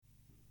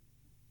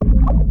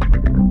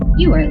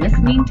You are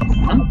listening to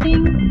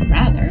Something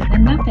Rather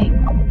Than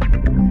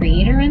Nothing.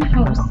 Creator and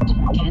host,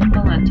 Ken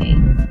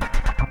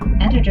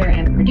Vellante. Editor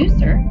and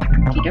producer,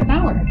 Peter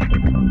Bauer.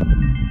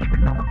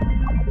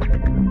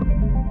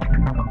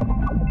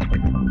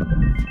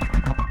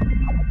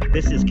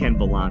 This is Ken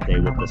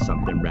Vellante with the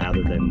Something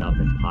Rather Than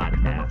Nothing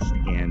podcast,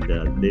 and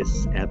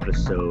this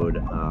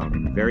episode,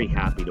 very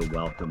happy to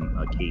welcome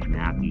Kate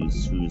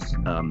Matthews, who's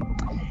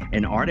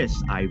an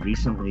artist I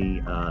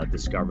recently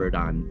discovered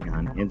on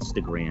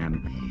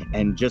Instagram,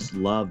 and just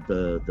love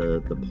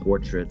the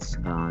portraits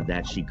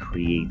that she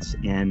creates.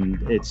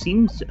 And it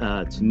seems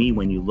to me,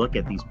 when you look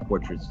at these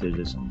portraits,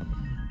 there's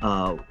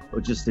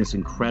just this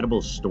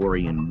incredible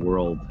story and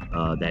world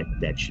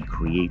that she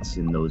creates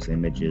in those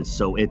images.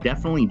 So it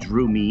definitely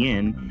drew me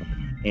in,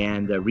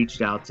 and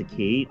reached out to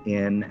Kate,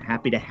 and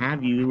happy to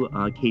have you,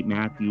 Kate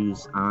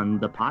Matthews, on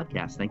the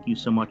podcast. Thank you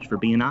so much for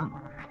being on.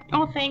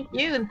 Oh, thank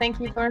you, and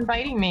thank you for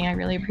inviting me. I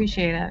really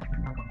appreciate it.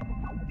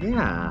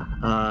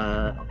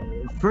 Yeah.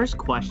 First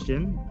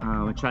question,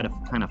 we'll try to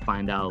kind of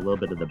find out a little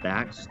bit of the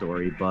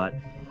backstory, but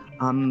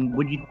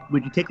would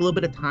you take a little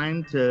bit of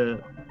time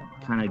to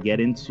kind of get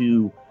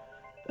into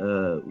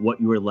what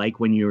you were like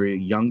when you were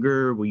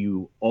younger? Were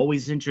you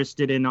always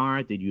interested in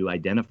art? Did you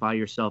identify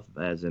yourself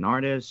as an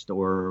artist,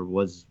 or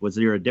was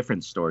there a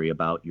different story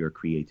about your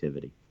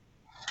creativity?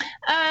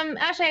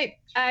 Actually,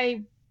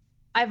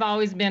 I've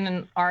always been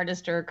an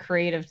artist or a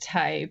creative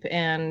type,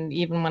 and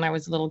even when I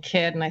was a little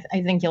kid, and I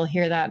think you'll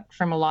hear that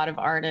from a lot of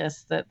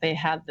artists, that they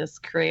had this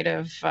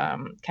creative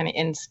kind of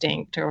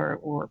instinct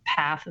or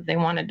path that they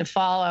wanted to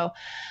follow.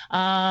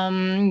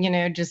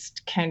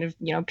 Just kind of,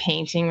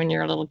 painting when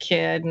you're a little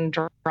kid and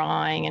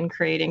drawing and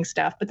creating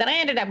stuff. But then I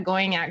ended up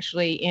going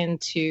actually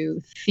into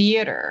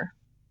theater,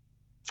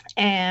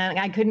 and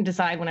I couldn't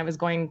decide when I was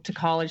going to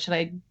college, should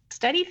I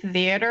study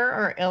theater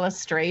or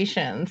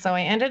illustration? So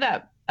I ended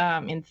up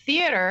in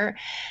theater.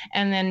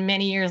 And then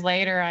many years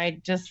later, I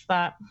just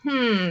thought,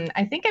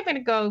 I think I'm going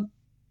to go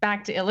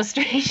back to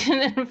illustration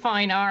and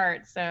fine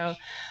art. So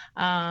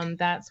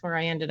that's where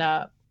I ended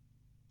up.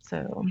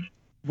 So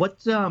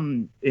what's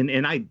and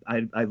I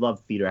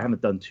love theater. I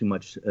haven't done too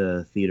much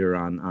theater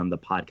on the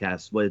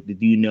podcast. What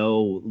do you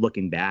know,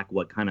 looking back,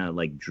 what kind of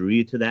like drew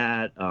you to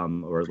that,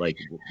 or like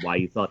why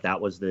you thought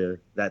that was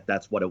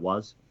that's what it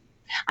was?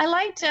 I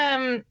liked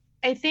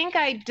I think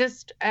I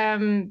just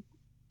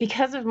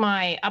because of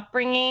my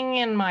upbringing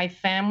and my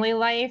family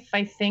life,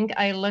 I think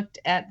I looked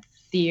at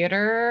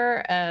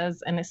theater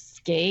as an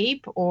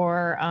escape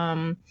or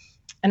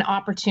an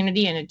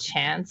opportunity and a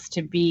chance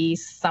to be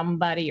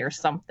somebody or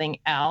something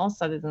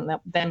else other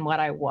than what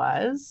I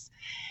was.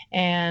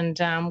 And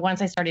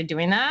once I started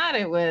doing that,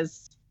 it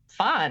was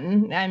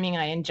fun. I mean,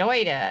 I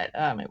enjoyed it.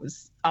 It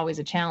was always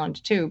a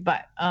challenge too.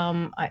 But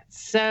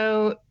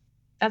so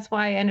that's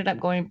why I ended up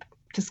going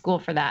to school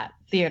for that,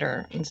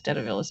 theater instead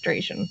of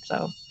illustration.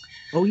 So.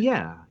 Oh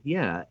yeah.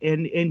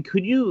 And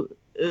could you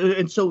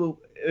so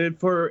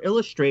for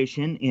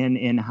illustration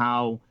and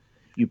how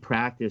you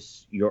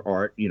practice your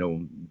art,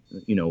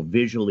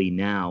 visually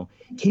now,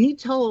 can you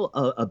tell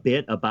a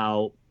bit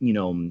about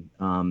your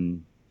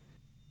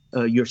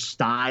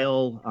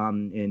style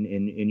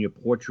in your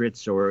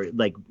portraits, or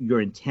like your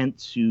intent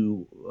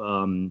to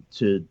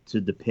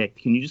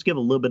depict? Can you just give a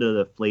little bit of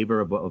the flavor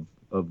of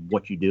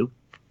what you do?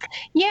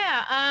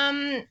 Yeah,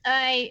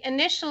 I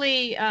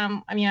initially,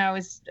 I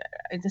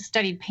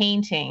studied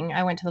painting.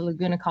 I went to the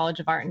Laguna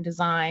College of Art and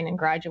Design and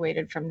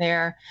graduated from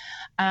there.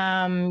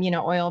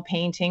 Oil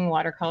painting,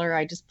 watercolor,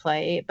 I just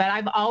play. But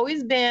I've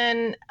always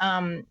been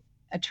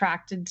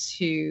attracted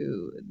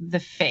to the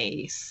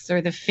face or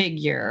the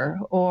figure,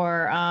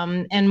 or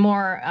and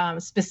more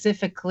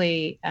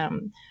specifically,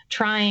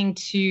 trying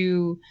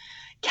to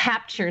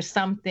capture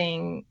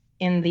something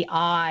in the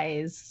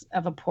eyes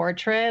of a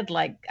portrait,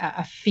 like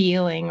a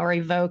feeling or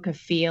evoke a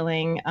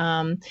feeling,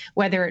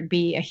 whether it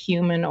be a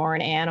human or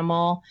an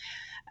animal.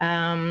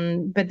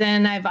 But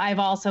then I've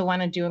also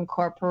wanted to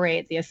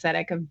incorporate the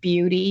aesthetic of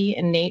beauty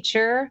and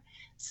nature.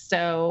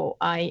 So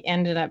I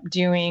ended up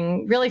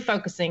really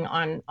focusing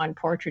on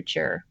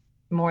portraiture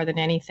more than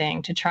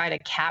anything, to try to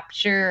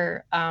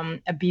capture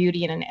a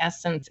beauty and an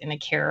essence in a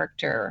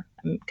character,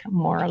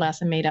 more or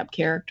less a made up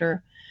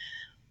character.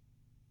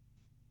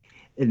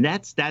 And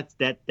that's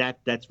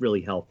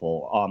really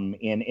helpful.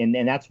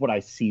 And that's what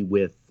I see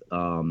with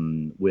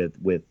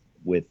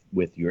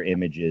your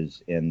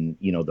images and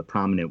the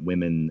prominent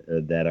women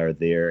that are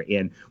there.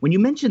 And when you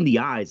mentioned the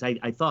eyes,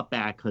 I thought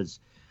back, because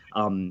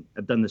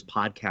I've done this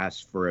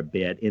podcast for a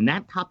bit, and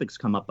that topic's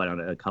come up on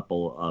a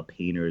couple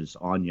painters,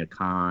 Anya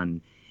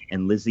Khan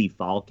and Lizzie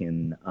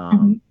Falcon.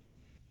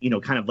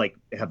 Kind of like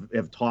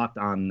have talked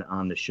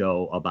on the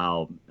show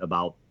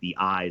about the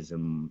eyes.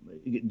 And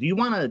do you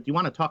want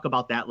to talk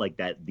about that, like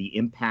that, the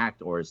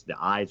impact, or is the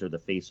eyes or the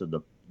face of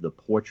the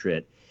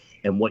portrait,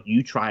 and what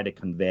you try to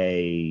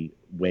convey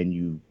when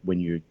you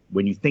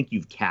think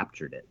you've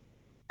captured it?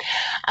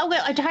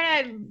 Well,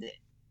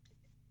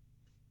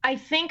 I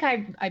think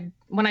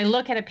when I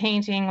look at a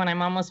painting, when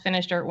I'm almost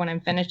finished or when I'm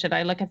finished it,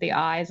 I look at the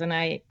eyes, and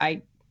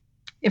I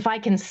if I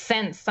can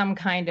sense some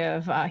kind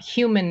of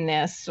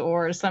humanness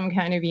or some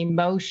kind of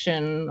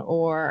emotion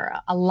or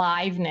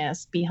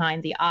aliveness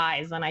behind the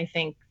eyes, then I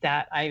think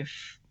that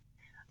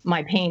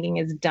my painting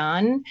is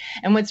done.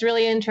 And what's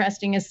really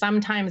interesting is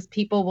sometimes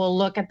people will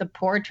look at the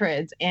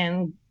portraits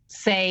and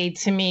say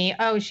to me,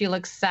 "Oh, she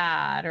looks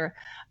sad," or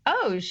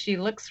 "Oh, she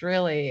looks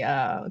really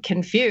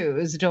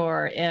confused,"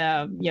 or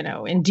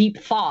in deep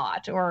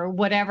thought, or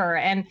whatever.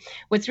 And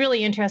what's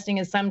really interesting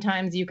is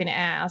sometimes you can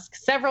ask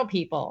several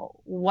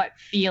people what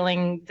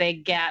feeling they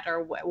get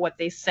or what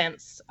they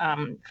sense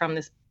from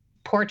this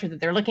portrait that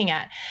they're looking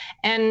at,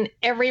 and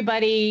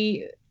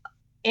everybody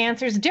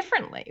answers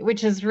differently,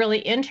 which is really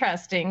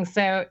interesting.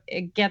 So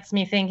it gets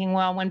me thinking,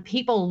 well, when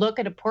people look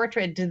at a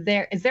portrait, is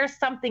there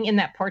something in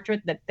that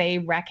portrait that they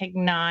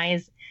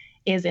recognize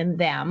is in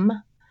them?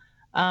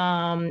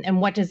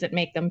 And what does it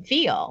make them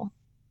feel?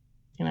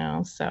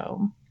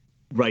 So.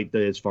 Right.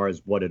 As far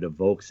as what it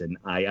evokes. And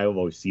I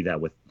always see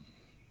that with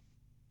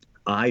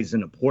eyes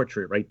in a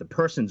portrait, right? The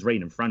person's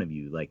right in front of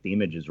you, like the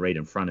image is right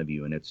in front of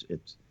you, and it's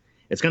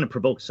going to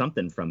provoke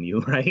something from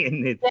you, right?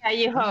 And yeah,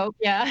 you hope,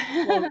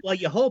 yeah. well,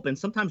 you hope, and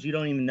sometimes you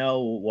don't even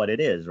know what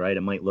it is, right?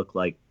 It might look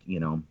like,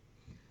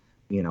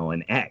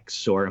 an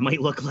ex, or it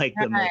might look like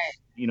the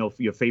most,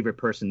 your favorite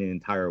person in the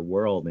entire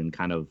world, and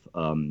kind of,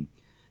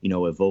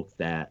 evoke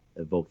that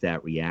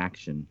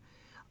reaction.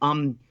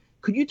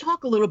 Could you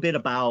talk a little bit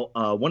about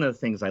one of the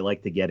things I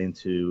like to get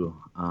into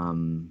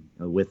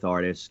with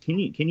artists? Can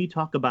you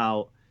talk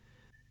about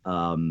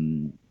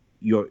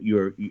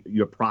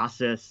your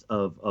process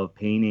of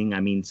painting?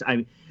 I mean,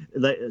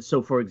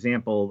 so for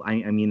example,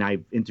 I mean,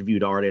 I've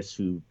interviewed artists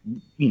who,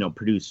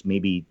 produce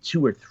maybe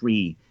 2 or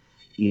 3,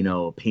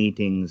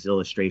 paintings,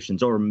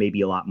 illustrations, or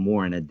maybe a lot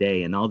more in a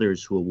day, and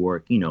others who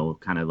work,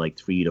 kind of like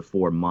 3 to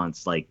 4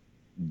 months, like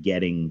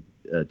getting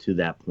to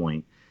that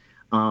point.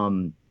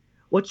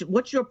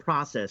 What's your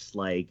process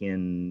like?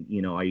 And,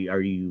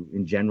 are you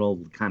in general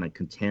kind of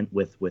content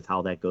with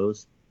how that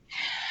goes?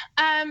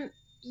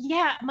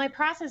 Yeah, my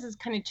process has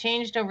kind of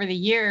changed over the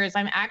years.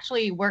 I'm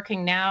actually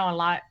working now a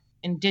lot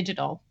in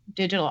digital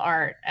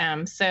art.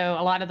 So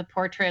a lot of the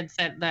portraits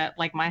that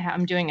like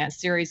I'm doing a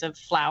series of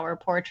flower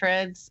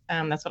portraits.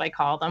 That's what I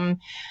call them.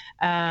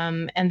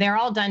 And they're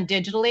all done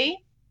digitally.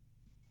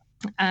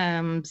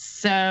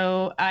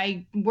 So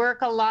I work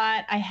a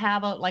lot. I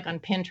have like on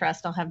Pinterest,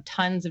 I'll have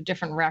tons of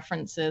different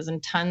references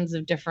and tons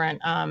of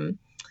different,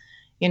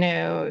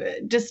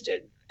 just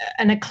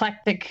an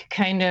eclectic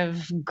kind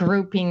of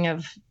grouping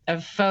of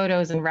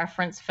photos and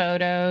reference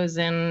photos.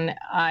 And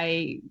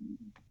I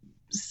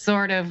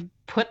sort of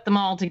put them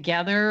all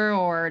together,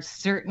 or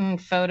certain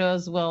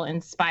photos will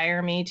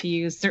inspire me to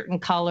use certain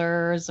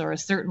colors or a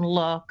certain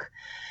look.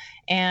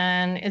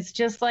 And it's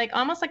just like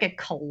almost like a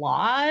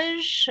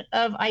collage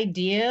of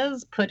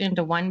ideas put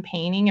into one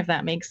painting, if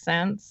that makes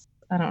sense.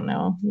 I don't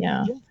know.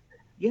 Yeah.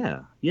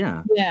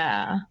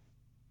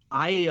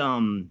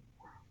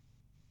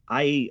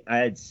 I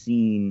had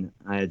seen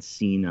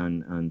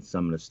on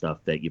some of the stuff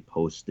that you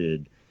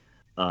posted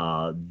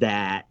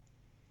that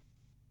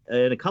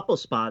in a couple of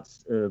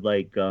spots,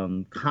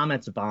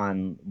 comments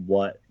upon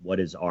what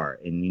is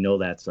art,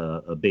 and that's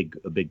a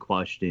big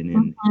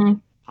question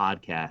in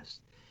podcasts.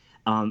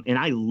 And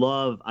I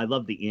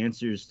love the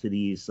answers to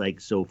these. Like,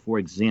 so for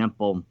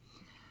example,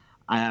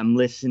 I'm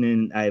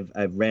listening,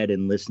 I've read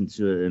and listened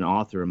to an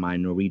author of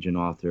mine, Norwegian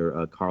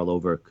author, Karl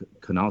Ove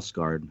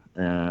Knausgaard,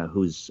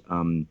 who's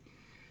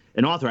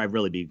an author I've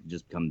really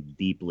become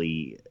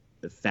deeply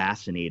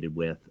fascinated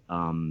with.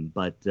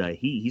 But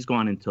he's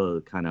gone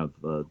into kind of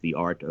the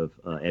art of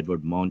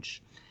Edvard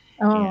Munch.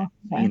 Oh,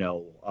 and,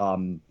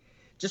 okay.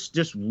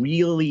 Just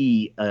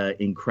really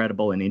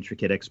incredible and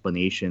intricate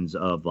explanations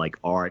of like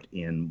art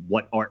and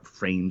what art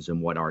frames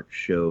and what art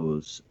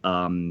shows.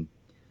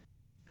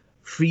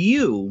 For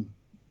you,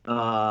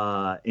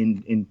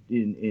 in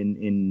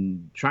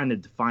trying to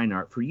define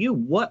art, for you,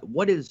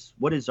 what is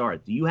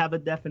art? Do you have a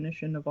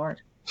definition of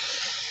art?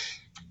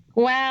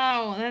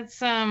 Wow,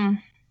 that's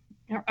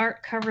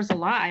art covers a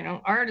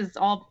lot. Art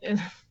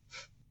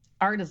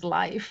is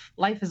life.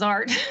 Life is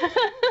art.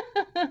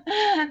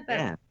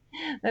 Yeah.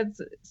 That's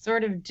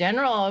sort of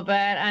general,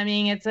 but I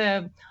mean, it's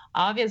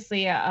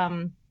obviously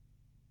a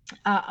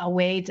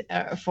way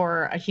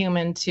for a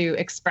human to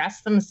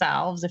express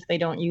themselves. If they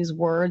don't use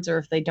words, or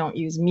if they don't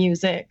use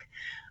music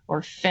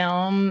or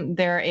film,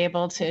 they're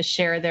able to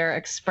share their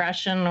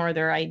expression or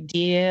their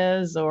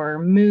ideas or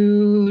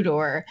mood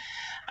or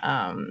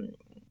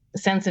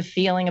sense of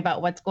feeling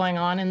about what's going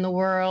on in the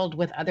world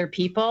with other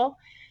people.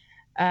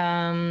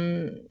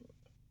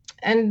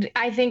 And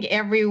I think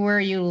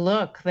everywhere you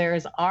look,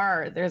 there's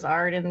art. There's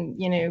art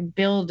in,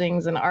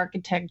 buildings and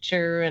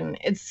architecture, and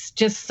it's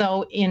just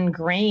so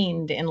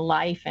ingrained in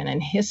life and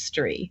in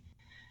history.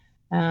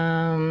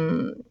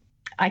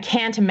 I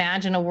can't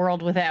imagine a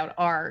world without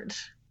art,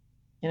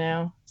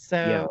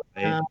 So,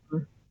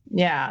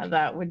 yeah,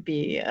 that would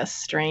be a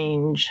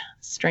strange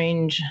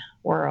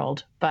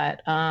world.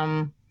 But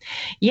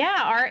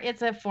Yeah, art,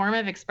 it's a form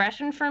of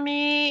expression for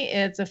me.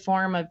 It's a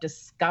form of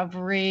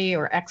discovery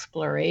or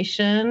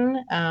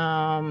exploration,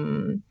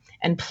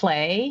 and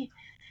play,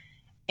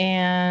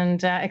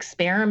 and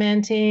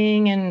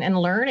experimenting, and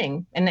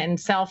learning, and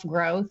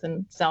self-growth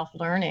and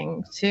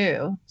self-learning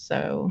too.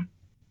 So,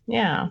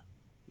 yeah.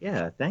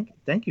 Yeah,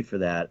 thank you for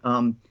that.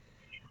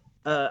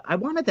 I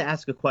wanted to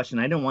ask a question.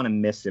 I don't want to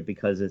miss it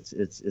because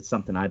it's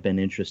something I've been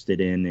interested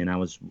in, and I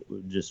was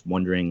just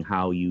wondering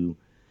how you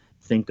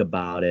think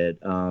about it.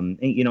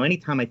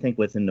 Anytime I think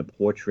within the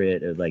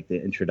portrait, or like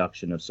the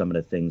introduction of some of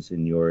the things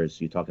in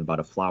yours, you're talking about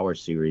a flower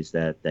series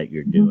that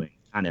you're doing,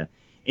 kind of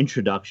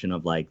introduction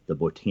of like the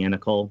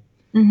botanical,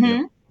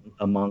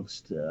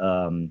 amongst.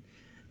 Do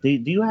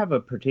you have a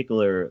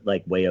particular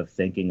like way of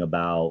thinking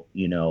about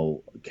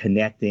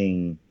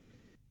connecting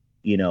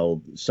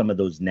some of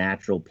those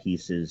natural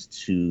pieces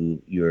to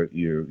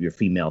your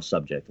female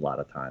subject? A lot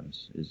of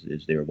times,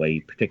 is there a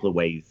particular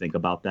way you think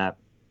about that?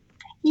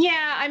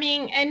 Yeah, I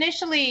mean,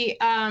 initially,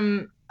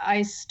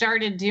 I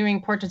started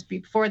doing portraits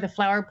before the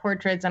flower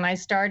portraits, and I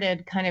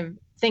started kind of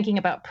thinking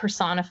about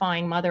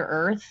personifying Mother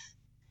Earth.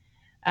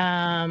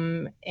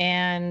 And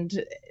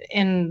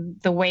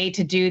the way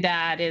to do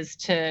that is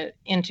to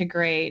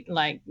integrate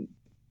like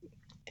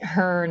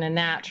her in a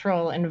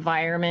natural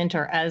environment,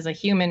 or as a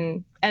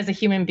human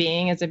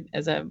being, as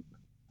a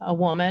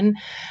woman,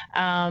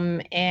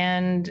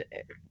 and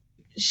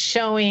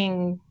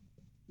showing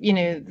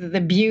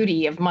the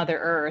beauty of Mother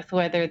Earth,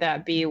 whether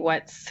that be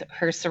what's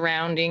her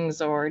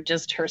surroundings or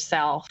just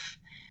herself.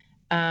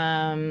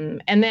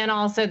 And then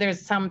also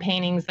there's some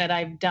paintings that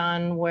I've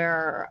done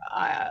where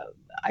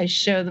I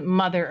show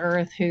Mother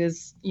Earth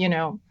who's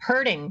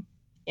hurting,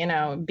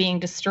 being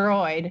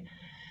destroyed,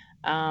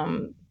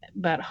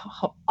 but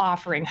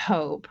offering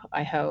hope.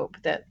 I hope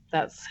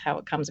that's how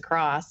it comes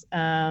across.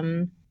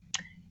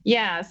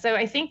 Yeah, so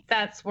I think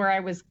that's where I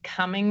was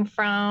coming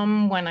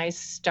from when I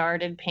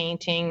started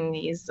painting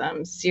these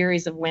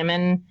series of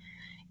women,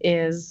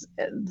 is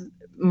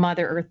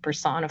Mother Earth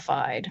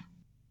personified.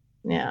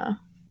 Yeah.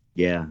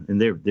 Yeah,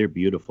 and they're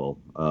beautiful.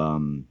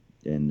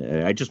 And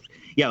I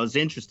was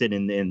interested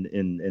in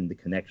the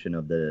connection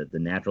of the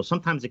natural.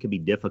 Sometimes it can be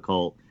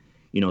difficult,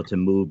 to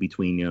move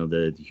between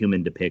the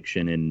human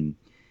depiction and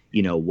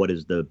what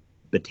is the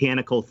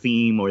botanical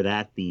theme or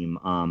that theme,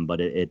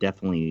 but it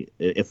definitely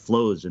it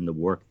flows in the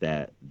work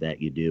that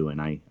you do,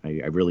 and I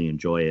really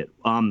enjoy it.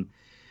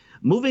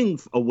 Moving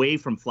away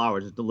from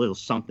flowers is a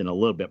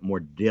little bit more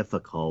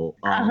difficult.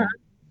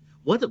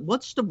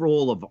 What's the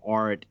role of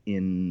art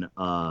in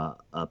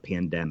a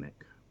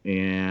pandemic,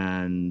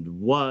 and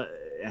what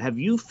have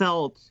you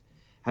felt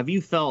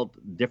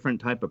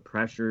different type of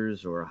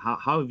pressures, or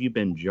how have you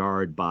been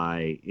jarred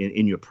by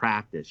in your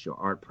practice, your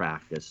art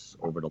practice,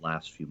 over the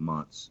last few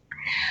months?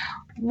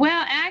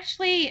 Well,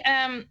 actually,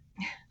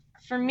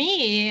 for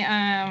me,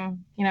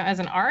 as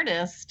an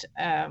artist,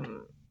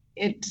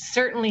 it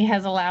certainly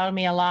has allowed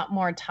me a lot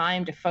more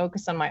time to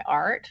focus on my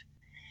art.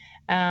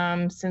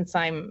 Since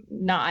I'm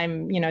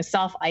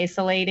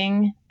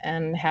self-isolating,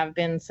 and have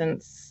been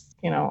since,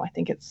 I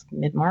think it's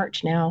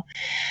mid-March now,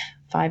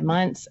 5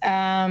 months.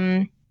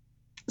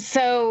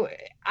 So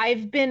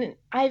I've been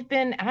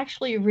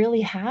actually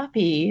really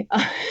happy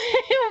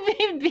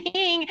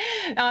being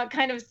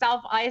kind of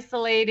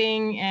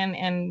self-isolating,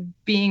 and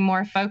being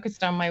more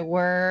focused on my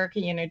work,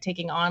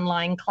 taking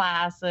online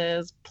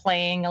classes,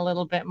 playing a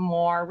little bit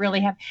more.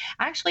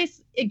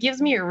 It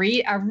gives me a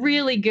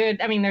really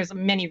good, I mean, there's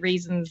many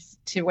reasons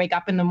to wake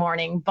up in the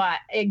morning, but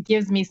it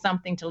gives me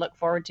something to look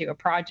forward to, a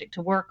project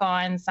to work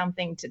on,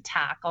 something to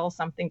tackle,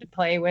 something to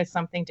play with,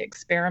 something to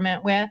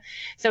experiment with.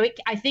 So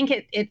I think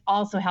it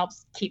also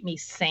helps keep me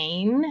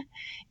sane,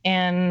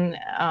 and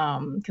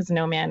because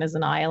no man is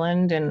an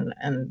island, and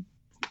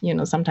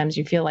sometimes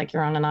you feel like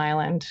you're on an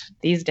island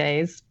these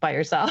days by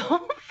yourself.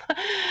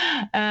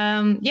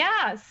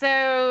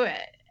 So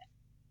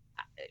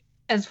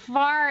as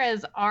far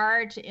as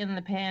art in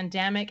the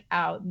pandemic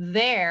out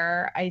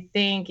there, I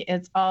think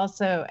it's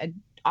also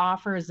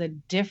offers a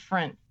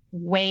different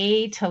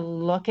way to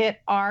look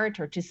at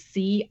art, or to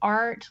see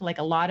art. Like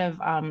a lot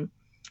of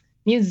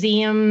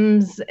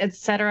museums,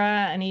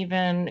 etc., and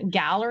even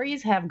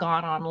galleries have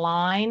gone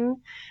online.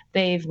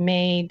 They've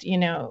made,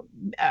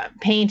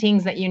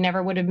 paintings that you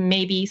never would have,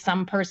 maybe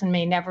some person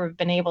may never have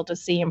been able to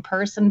see in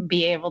person,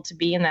 be able to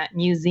be in that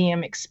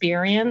museum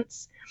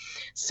experience.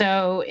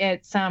 So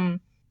it's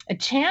a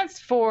chance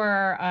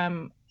for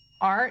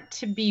art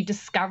to be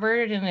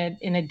discovered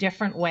in a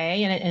different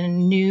way,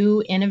 in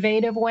new,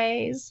 innovative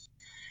ways.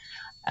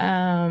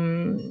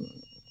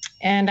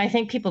 And I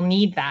think people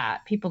need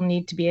that. People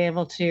need to be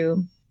able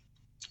to,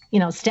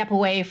 step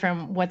away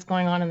from what's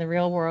going on in the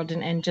real world,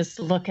 and just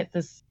look at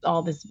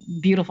all this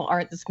beautiful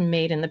art that's been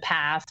made in the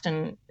past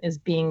and is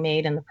being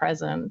made in the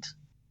present.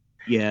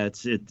 Yeah,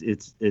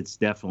 it's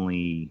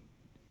definitely,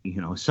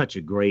 such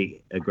a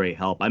great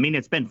help. I mean,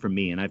 it's been for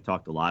me, and I've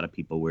talked to a lot of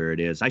people where it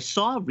is. I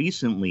saw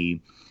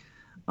recently,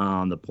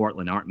 the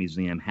Portland Art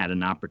Museum had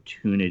an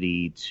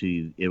opportunity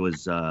it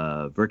was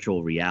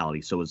virtual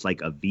reality. So it was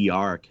like a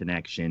VR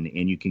connection,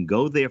 and you can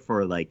go there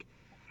for like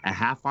a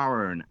half hour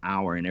or an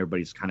hour, and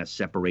everybody's kind of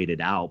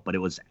separated out. But it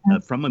was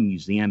from a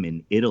museum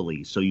in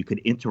Italy. So you could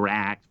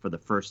interact for the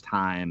first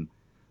time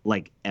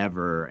like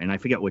ever. And I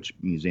forget which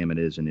museum it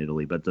is in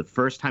Italy, but the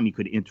first time you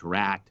could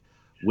interact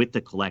with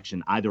the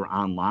collection, either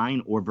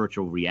online or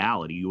virtual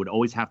reality. You would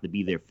always have to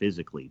be there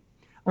physically.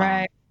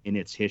 Right. In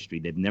its history,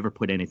 they've never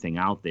put anything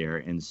out there,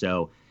 and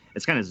so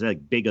it's kind of a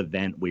big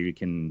event where you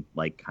can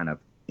like kind of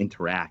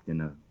interact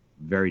in a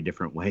very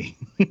different way.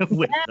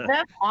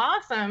 That's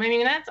awesome. I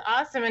mean, that's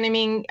awesome. And I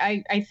mean,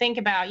 I think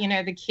about,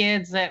 the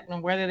kids that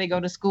whether they go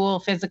to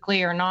school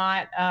physically or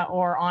not,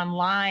 or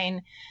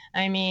online.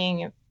 I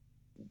mean,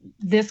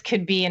 this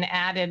could be an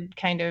added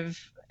kind of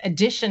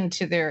addition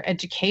to their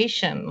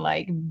education,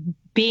 like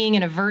being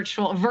in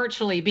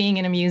virtually being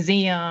in a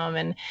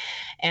museum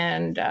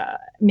and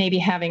maybe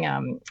having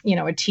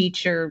a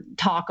teacher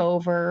talk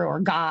over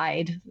or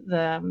guide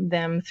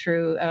them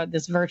through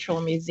this virtual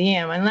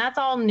museum. And that's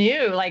all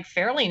new, like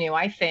fairly new,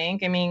 I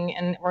think. I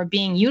mean, or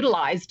being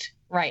utilized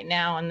right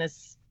now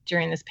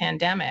during this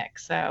pandemic.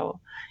 So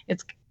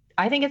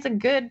I think it's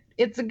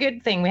a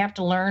good thing. We have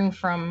to learn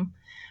from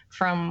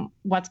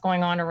what's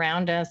going on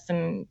around us,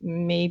 and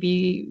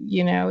maybe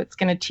it's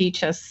going to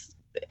teach us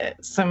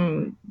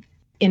some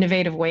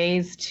innovative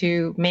ways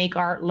to make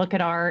art, look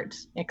at art,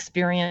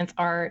 experience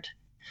art.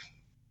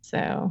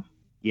 So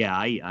yeah,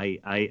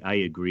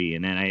 I agree.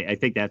 And then I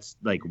think that's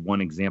like one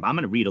example. I'm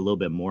going to read a little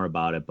bit more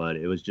about it, but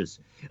it was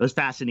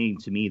fascinating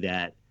to me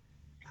that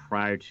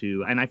prior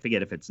to, and I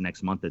forget if it's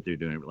next month that they're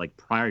doing it, but like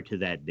prior to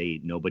that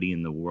date, nobody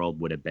in the world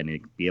would have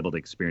be able to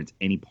experience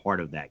any part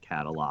of that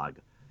catalog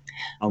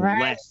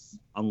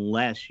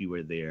unless you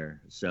were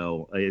there.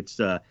 So it's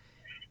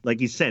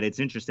like you said, it's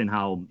interesting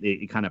how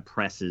it kind of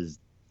presses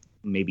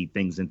maybe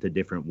things into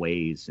different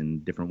ways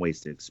and different ways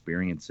to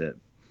experience it.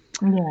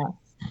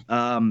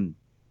 Yeah.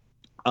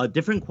 A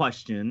different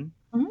question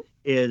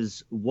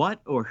is,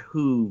 what or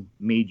who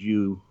made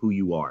you who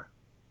you are?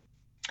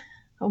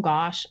 Oh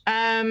gosh.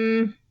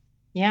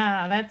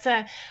 Yeah, that's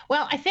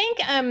well, I think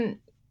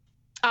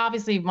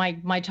obviously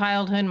my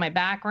childhood, my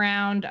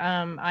background,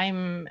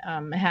 I'm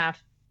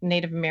half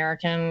Native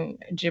American,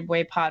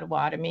 Ojibwe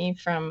Potawatomi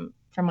from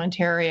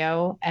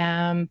Ontario.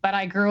 But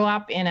I grew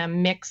up in a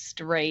mixed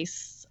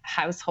race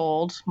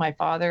household. My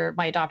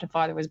adopted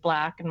father was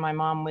Black, and my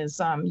mom was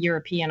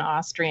European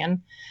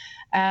Austrian.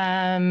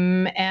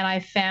 And I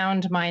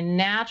found my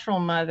natural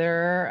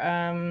mother,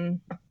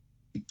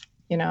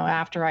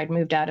 after I'd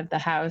moved out of the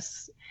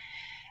house.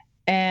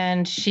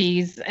 And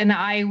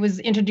I was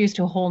introduced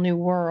to a whole new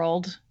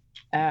world,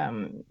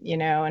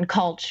 and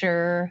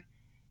culture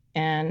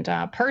and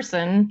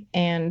person.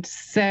 And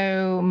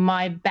so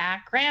my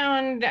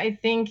background, I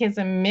think, is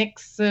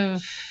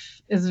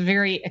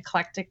very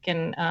eclectic,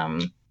 and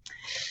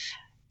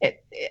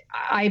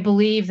I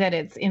believe that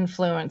it's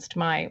influenced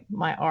my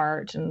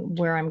art and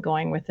where I'm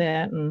going with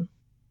it.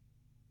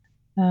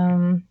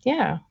 And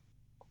yeah.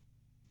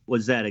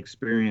 Was that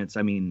experience,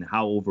 I mean,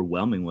 how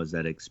overwhelming was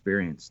that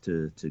experience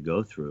to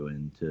go through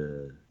and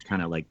to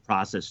kind of like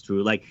process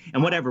through, like,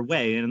 in whatever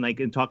way? And like,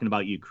 in talking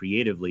about you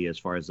creatively, as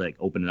far as like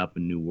opening up a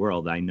new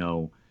world, I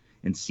know,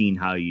 and seeing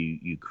how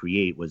you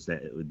create,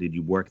 did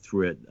you work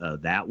through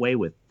it that way,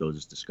 with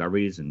those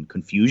discoveries and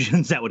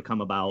confusions that would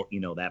come about,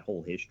 that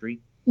whole history?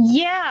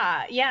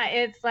 Yeah.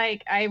 It's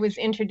like I was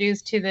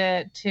introduced to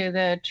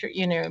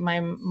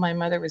my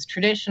mother was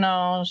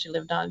traditional. She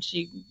lived on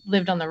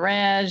the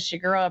res. She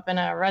grew up in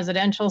a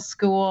residential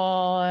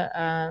school.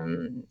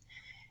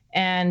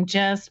 And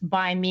just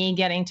by me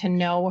getting to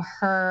know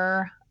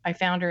her, I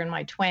found her in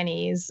my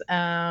 20s.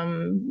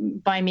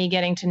 By me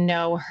getting to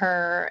know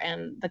her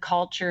and the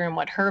culture and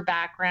what her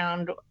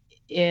background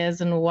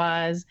is and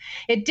was,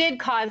 it did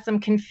cause some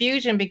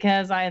confusion,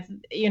 because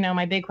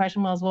my big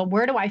question was, well,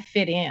 where do I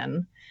fit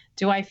in?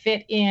 Do I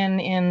fit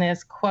in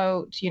this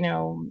quote,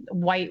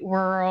 white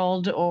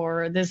world,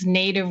 or this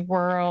native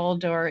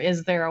world, or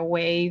is there a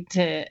way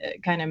to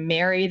kind of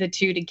marry the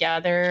two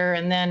together?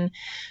 And then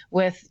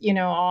with,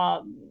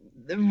 all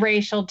the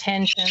racial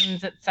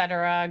tensions, et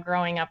cetera,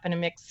 growing up in a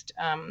mixed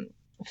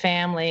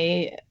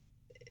family,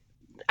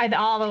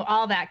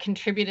 all that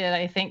contributed,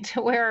 I think,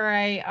 to where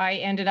I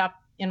ended up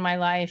in my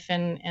life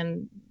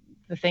and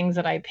the things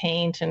that I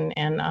paint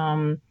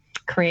and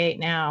create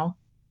now,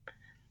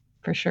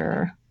 for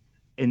sure.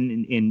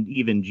 And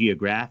even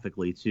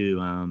geographically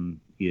too,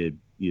 you'd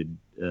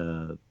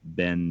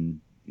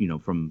been,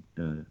 from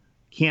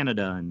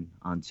Canada and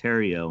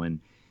Ontario, and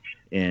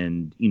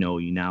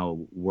you now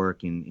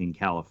work in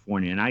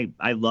California. And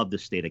I love the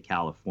state of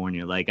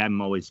California. Like,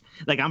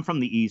 I'm from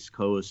the East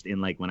Coast,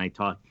 and like when I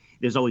talk,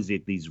 there's always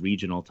these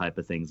regional type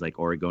of things, like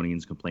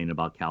Oregonians complain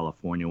about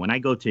California. When I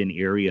go to an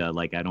area,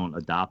 like, I don't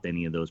adopt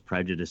any of those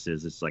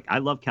prejudices. It's like, I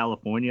love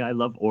California, I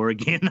love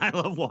Oregon, I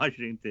love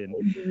Washington.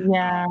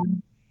 Yeah.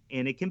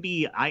 And it can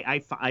be,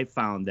 I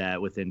found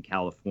that within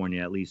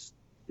California, at least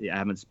I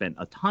haven't spent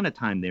a ton of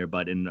time there,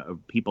 but in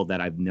people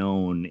that I've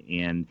known,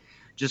 and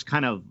just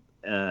kind of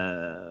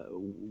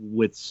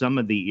with some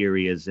of the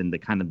areas and the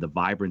kind of the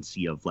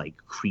vibrancy of like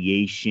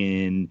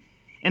creation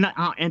and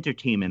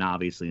entertainment,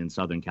 obviously in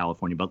Southern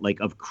California, but like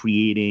of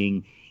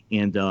creating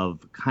and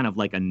of kind of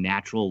like a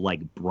natural, like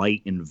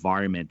bright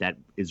environment that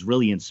is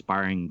really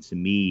inspiring to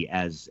me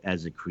as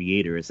a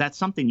creator. Is that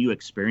something you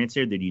experience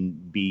there? Did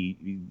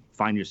you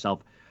find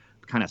yourself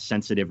kind of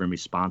sensitive and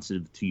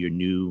responsive to your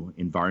new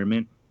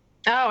environment?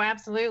 Oh,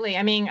 absolutely.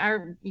 I mean,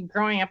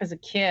 growing up as a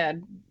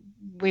kid,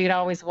 we'd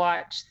always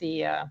watch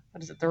the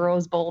the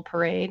Rose Bowl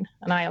parade,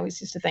 and I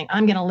always used to think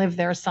I'm going to live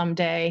there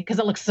someday because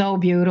it looks so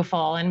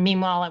beautiful. And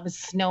meanwhile, it was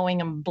snowing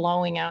and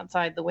blowing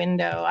outside the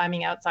window. I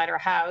mean, outside our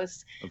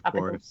house up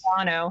in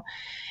Toronto.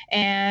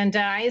 And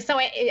so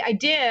I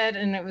did,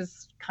 and it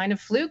was kind of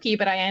fluky,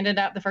 but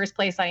the first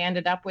place I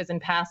ended up was in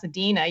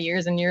Pasadena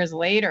years and years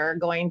later,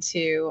 going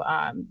to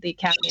the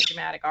Academy of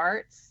Dramatic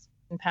Arts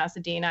in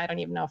Pasadena. I don't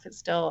even know if it's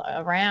still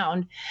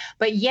around,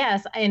 but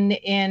yes, in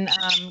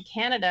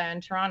Canada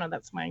and Toronto,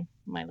 that's my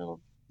little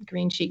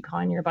green sheet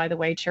conure, by the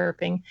way,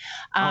 chirping.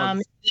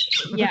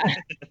 Yeah.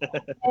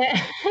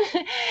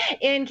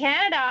 In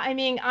Canada, I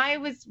mean, I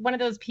was one of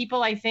those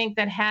people, I think,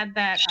 that had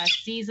that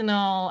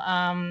seasonal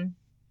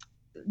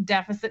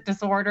deficit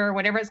disorder,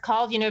 whatever it's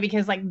called,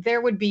 because like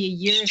there would be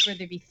years where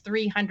there'd be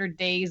 300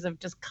 days of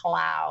just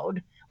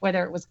cloud,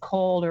 whether it was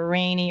cold or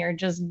rainy or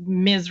just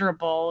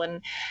miserable.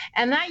 And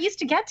that used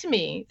to get to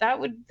me.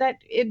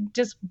 It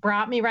just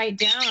brought me right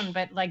down.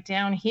 But like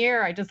down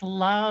here, I just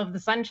love the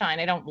sunshine.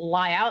 I don't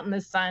lie out in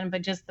the sun,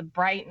 but just the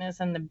brightness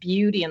and the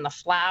beauty and the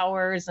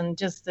flowers and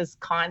just this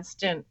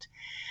constant,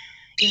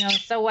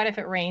 so what if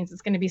it rains?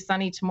 It's going to be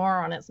sunny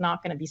tomorrow and it's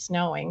not going to be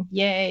snowing.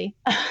 Yay.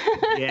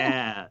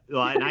 Yeah.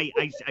 Well, and I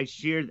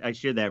share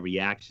that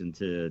reaction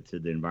to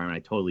the environment.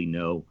 I totally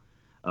know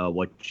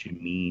what you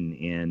mean.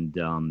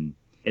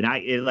 And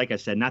like I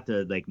said, not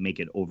to like make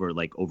it over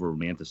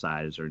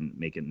romanticize or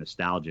make it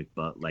nostalgic,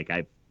 but like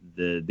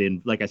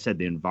like I said,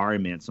 the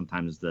environment,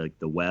 sometimes the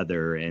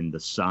weather and the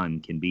sun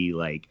can be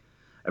like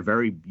a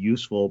very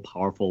useful,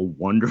 powerful,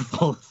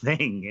 wonderful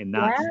thing, and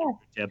not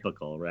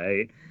typical,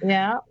 right?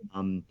 Yeah.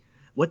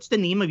 What's the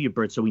name of your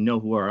bird so we know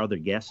who our other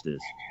guest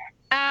is?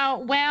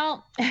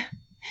 Well,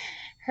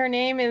 her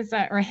name is,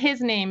 or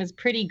his name is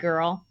Pretty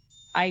Girl.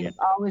 I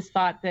always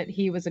thought that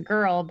he was a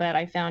girl, but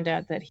I found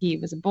out that he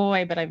was a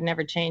boy, but I've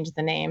never changed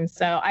the name.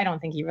 So I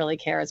don't think he really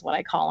cares what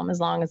I call him as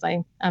long as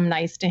I'm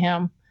nice to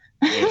him.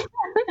 Yeah.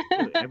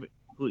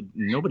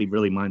 Nobody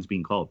really minds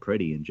being called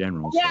pretty in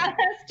general. Yeah, so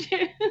that's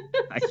true.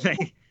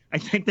 I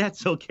think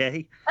that's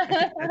okay.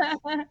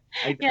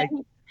 I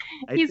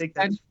think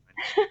that's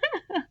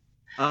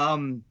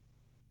fine.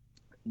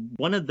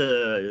 One of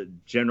the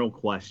general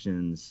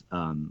questions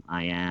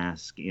I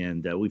ask,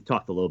 and we've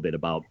talked a little bit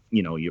about,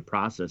 your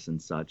process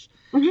and such.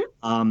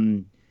 Mm-hmm.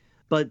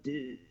 But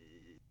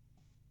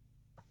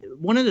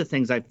one of the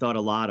things I've thought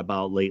a lot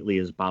about lately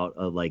is about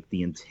like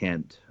the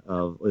intent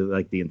of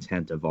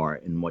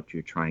art and what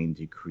you're trying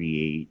to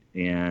create.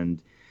 And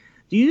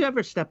do you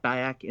ever step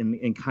back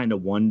and kind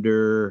of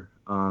wonder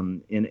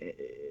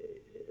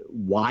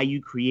why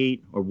you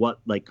create, or what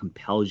like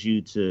compels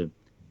you to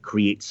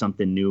create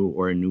something new,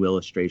 or a new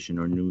illustration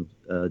or new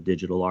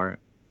digital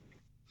art?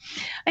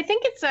 I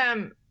think it's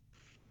a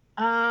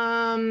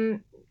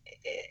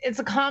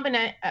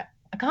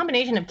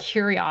combination of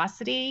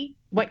curiosity.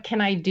 What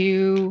can I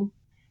do?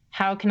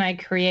 How can I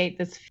create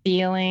this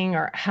feeling?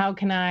 Or how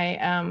can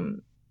I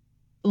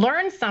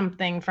learn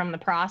something from the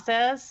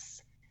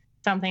process,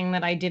 something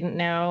that I didn't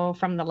know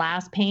from the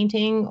last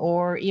painting,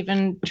 or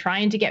even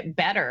trying to get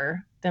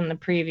better than the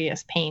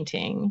previous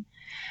painting?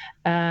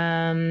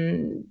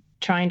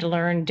 Trying to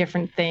learn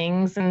different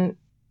things. And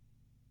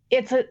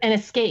it's an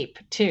escape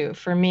too,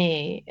 for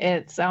me.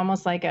 It's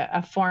almost like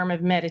a form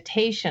of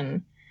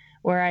meditation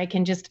where I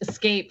can just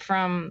escape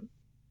from,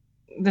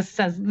 this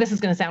is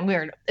going to sound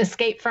weird,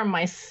 escape from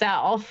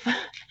myself,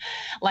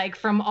 like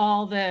from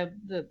all the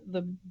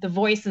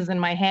voices in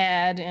my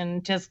head,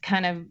 and just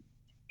kind of,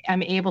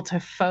 I'm able to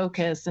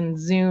focus and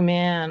zoom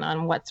in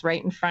on what's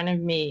right in front of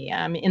me.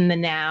 I'm in the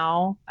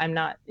now. I'm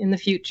not in the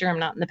future. I'm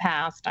not in the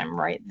past. I'm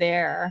right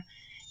there.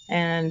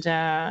 And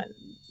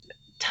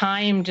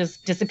time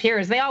just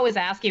disappears. They always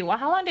ask you, well,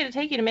 how long did it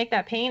take you to make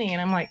that painting?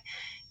 And I'm like,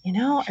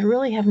 I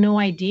really have no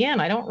idea.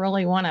 And I don't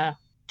really want to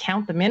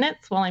count the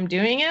minutes while I'm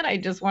doing it. I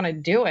just want to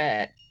do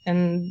it.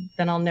 And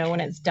then I'll know when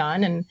it's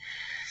done. And,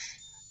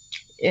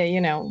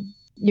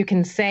 you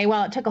can say,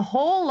 well, it took a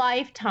whole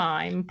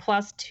lifetime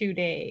plus 2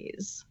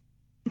 days.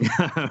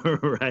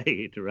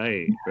 Right.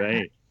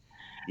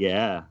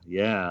 Yeah.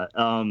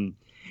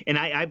 And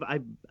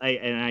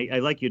I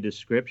like your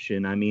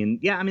description. I mean,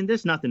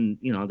 there's nothing,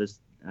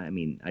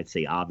 I'd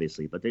say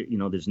obviously, but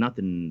there's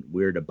nothing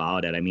weird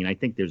about it. I mean, I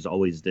think there's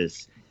always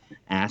this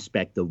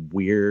aspect of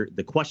where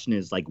the question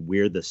is like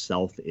where the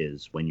self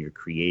is when you're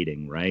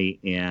creating, right?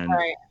 And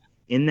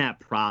in that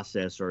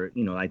process, or,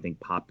 I think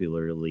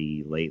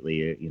popularly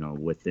lately,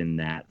 within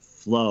that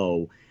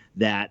flow,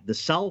 that the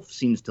self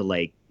seems to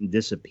like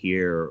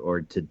disappear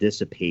or to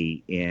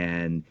dissipate,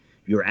 and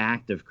your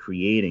act of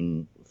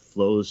creating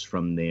flows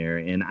from there.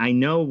 And I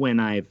know when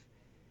I've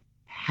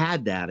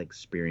had that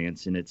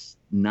experience, and it's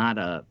not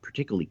a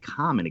particularly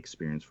common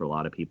experience for a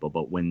lot of people,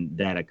 but when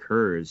that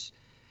occurs,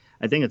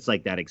 I think it's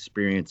like that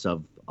experience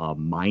of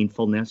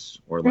mindfulness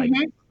or like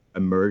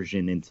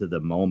immersion into the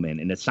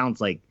moment. And it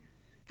sounds like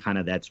kind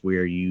of that's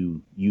where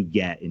you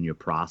get in your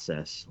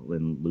process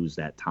and lose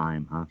that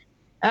time, huh?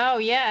 Oh,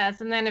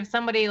 yes. And then if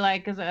somebody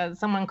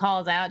someone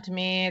calls out to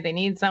me, they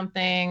need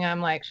something,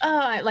 I'm like,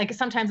 oh, like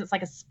sometimes it's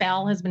like a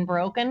spell has been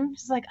broken.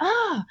 It's like,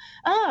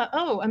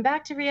 I'm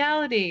back to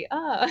reality.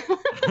 And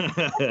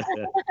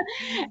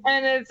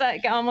it's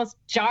like almost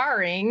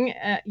jarring,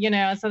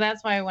 so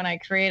that's why when I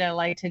create, I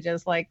like to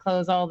just like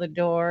close all the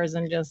doors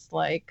and just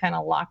like kind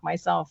of lock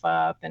myself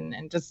up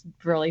and just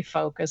really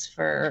focus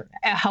for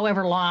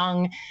however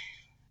long,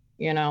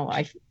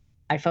 I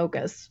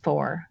focus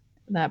for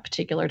that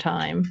particular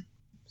time.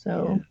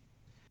 So, yeah.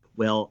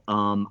 Well,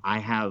 I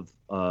have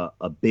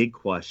a big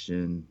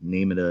question.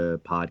 Name of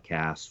the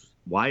podcast: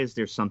 why is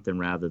there something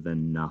rather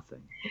than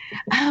nothing?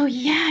 Oh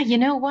yeah, you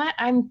know what?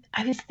 I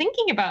was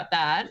thinking about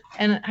that,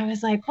 and I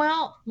was like,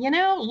 well,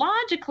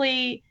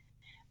 logically,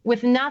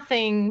 with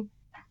nothing,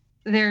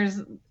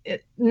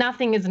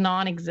 nothing is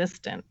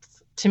non-existent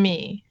to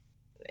me.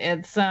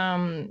 It's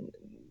when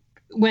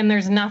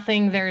there's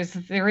nothing, there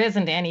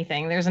isn't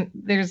anything.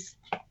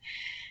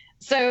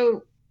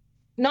 So.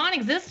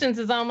 Non-existence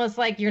is almost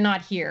like you're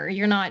not here.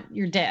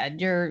 You're dead.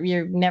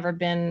 You've never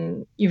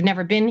been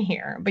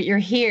here, but you're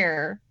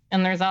here,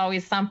 and there's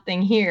always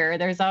something here.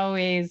 There's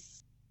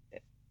always,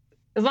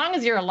 as long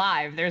as you're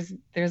alive,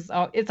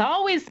 it's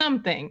always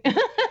something.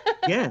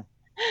 Yeah.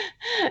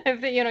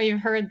 If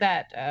you've heard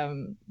that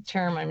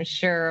term, I'm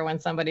sure, when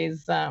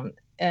somebody's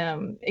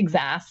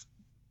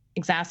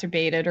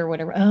exacerbated or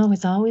whatever. Oh,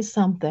 it's always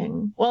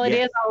something. Well, it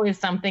is always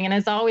something, and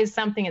it's always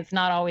something. It's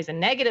not always a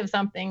negative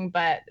something,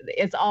 but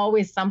it's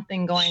always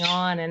something going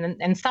on,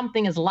 and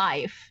something is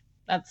life.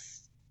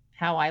 That's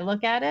how I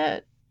look at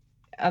it.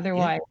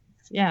 Otherwise,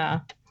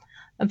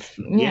 that's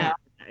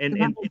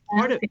And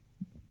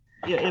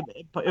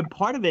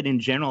part of it in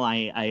general,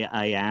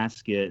 I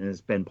ask it, and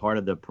it's been part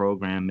of the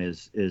program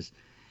is just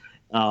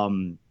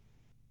in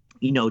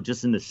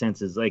the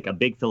sense is like a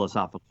big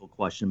philosophical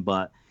question,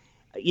 but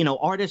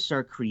artists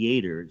are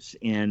creators,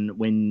 and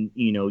when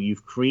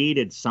you've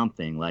created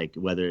something, like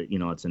whether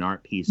it's an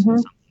art piece or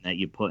something that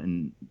you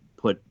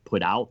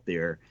put out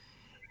there,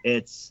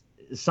 it's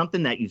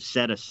something that you've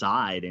set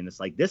aside, and it's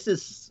like, this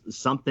is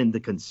something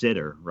to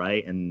consider,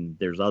 right? And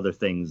there's other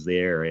things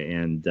there,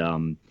 and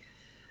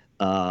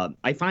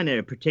I find it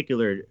a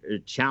particular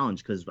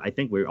challenge because I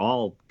think we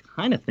all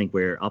kind of think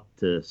we're up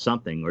to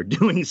something or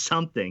doing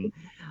something,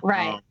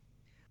 right?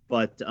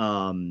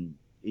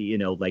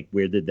 Like,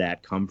 where did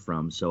that come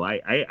from? So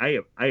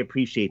I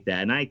appreciate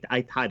that, and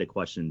I tie the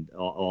question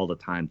all the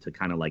time to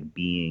kind of like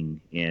being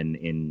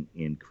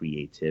in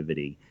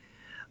creativity.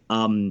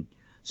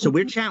 So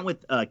we're chatting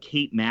with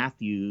Kate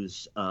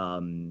Matthews,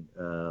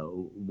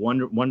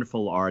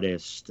 wonderful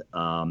artist,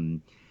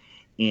 and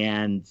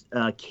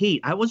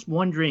Kate, I was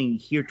wondering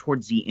here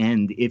towards the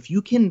end if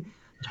you can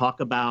talk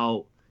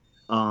about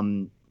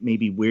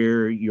maybe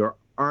where your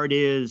art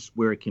is,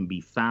 where it can be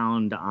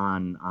found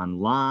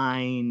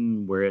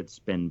online, where it's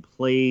been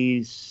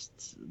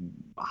placed,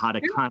 how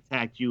to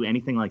contact you,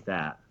 anything like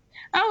that.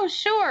 Oh,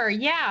 sure.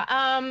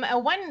 Yeah.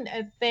 One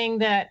thing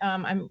that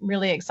I'm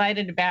really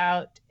excited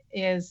about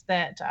is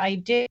that I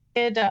did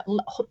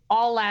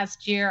all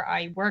last year,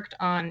 I worked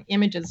on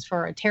images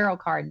for a tarot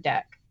card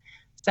deck,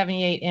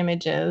 78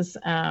 images.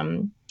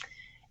 And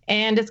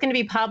it's going to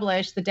be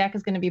published. The deck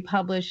is going to be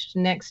published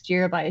next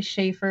year by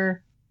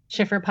Schiffer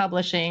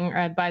Publishing,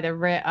 by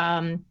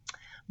the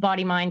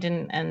Body, Mind,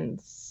 and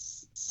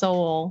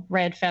Soul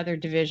Red Feather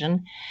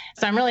division.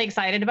 So I'm really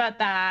excited about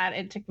that.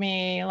 It took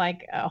me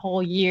like a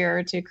whole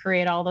year to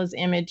create all those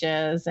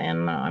images,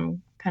 and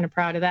I'm kind of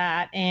proud of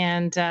that.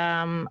 And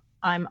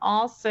I'm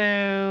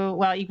also,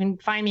 you can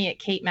find me at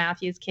Kate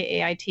Matthews,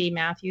 Kait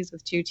Matthews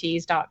with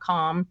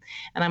 2Ts.com.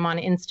 And I'm on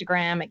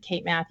Instagram at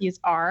Kate Matthews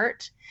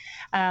Art.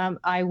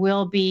 I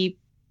will be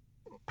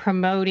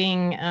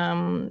promoting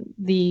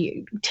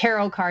the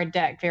tarot card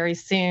deck very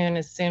soon,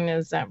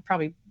 as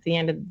probably the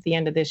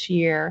end of this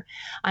year.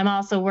 I'm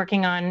also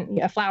working on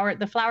the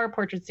flower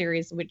portrait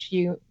series, which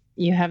you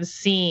have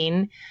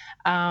seen.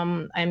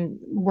 I'm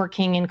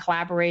working in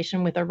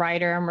collaboration with a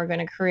writer, and we're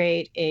going to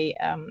create a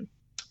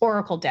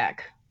oracle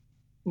deck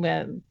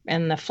and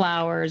the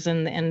flowers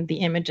and the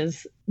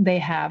images, they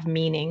have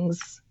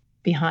meanings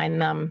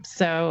behind them.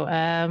 So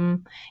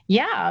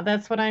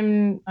that's what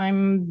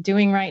I'm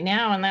doing right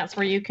now, and that's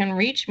where you can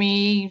reach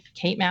me,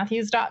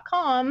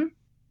 KateMatthews.com.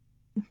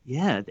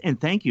 Yeah, and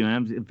thank you. And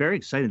I'm very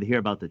excited to hear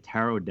about the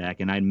tarot deck.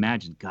 And I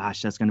imagine,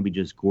 gosh, that's going to be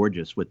just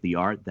gorgeous with the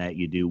art that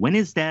you do. When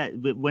is that?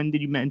 When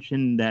did you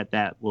mention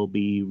that will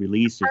be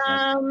released?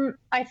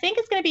 I think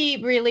it's going to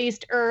be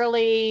released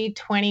early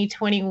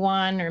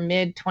 2021 or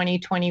mid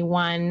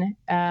 2021.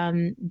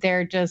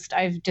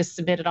 I've just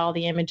submitted all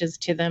the images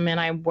to them, and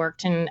I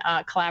worked in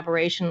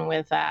collaboration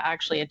with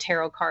actually a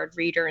tarot card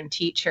reader and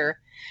teacher.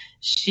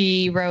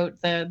 She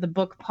wrote the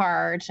book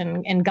part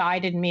and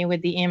guided me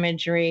with the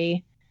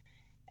imagery.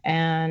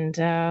 And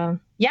so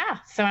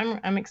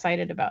I'm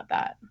excited about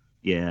that.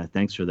 Yeah,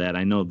 thanks for that.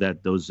 I know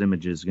that those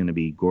images are going to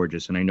be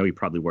gorgeous, and I know you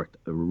probably worked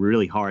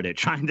really hard at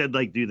trying to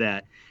do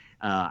that.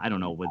 I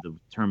don't know what the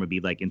term would be,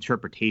 like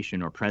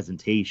interpretation or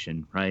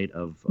presentation, right?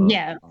 Of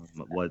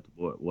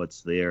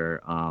what's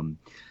there.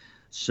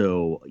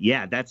 So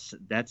yeah,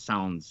 that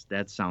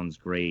sounds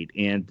great.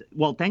 And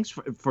well, thanks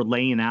for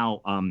laying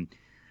out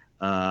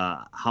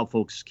how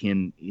folks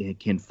can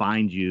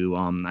find you.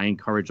 I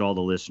encourage all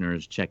the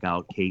listeners, check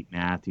out Kate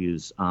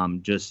Matthews.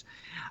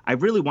 I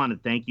really want to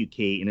thank you,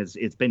 Kate, and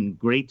it's been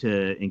great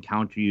to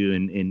encounter you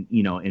and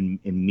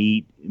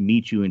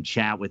meet you and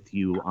chat with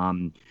you.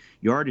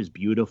 Your art is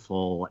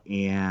beautiful,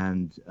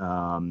 and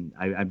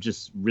I'm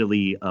just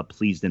really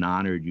pleased and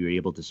honored you were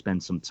able to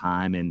spend some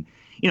time and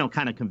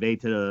kind of convey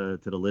to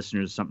the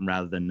listeners something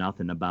rather than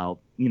nothing about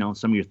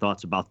some of your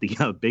thoughts about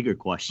the bigger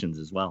questions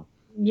as well.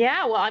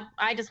 Yeah, well,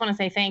 I just want to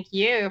say thank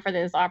you for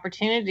this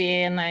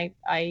opportunity, and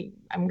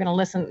I'm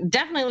going to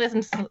definitely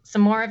listen to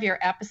some more of your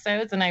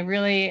episodes, and I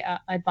really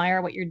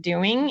admire what you're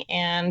doing,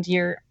 and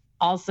you're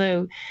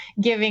also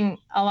giving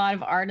a lot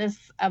of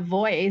artists a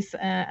voice,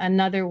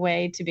 another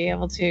way to be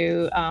able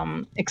to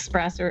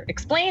express or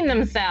explain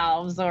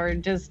themselves or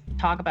just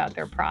talk about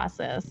their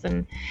process.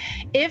 And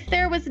if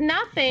there was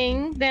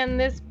nothing, then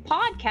this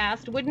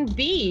podcast wouldn't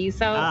be.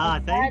 So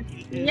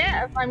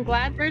yes, I'm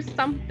glad there's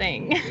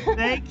something.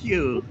 Thank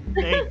you.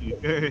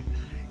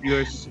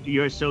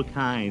 You're so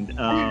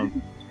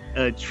kind.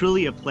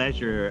 Truly a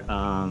pleasure,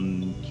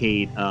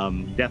 Kate.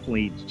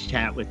 Definitely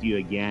chat with you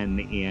again,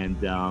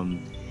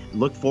 and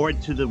look forward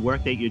to the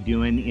work that you're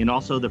doing, and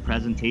also the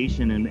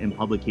presentation and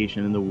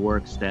publication and the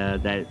works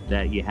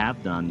that you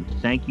have done.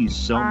 Thank you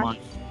so much.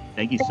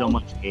 Thank you so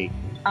much, Kate.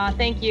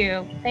 Thank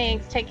you.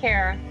 Thanks. Take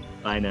care.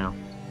 Bye now.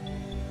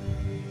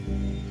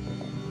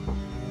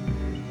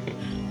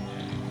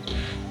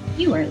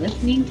 You are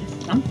listening to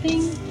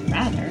Something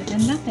Rather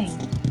Than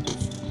Nothing.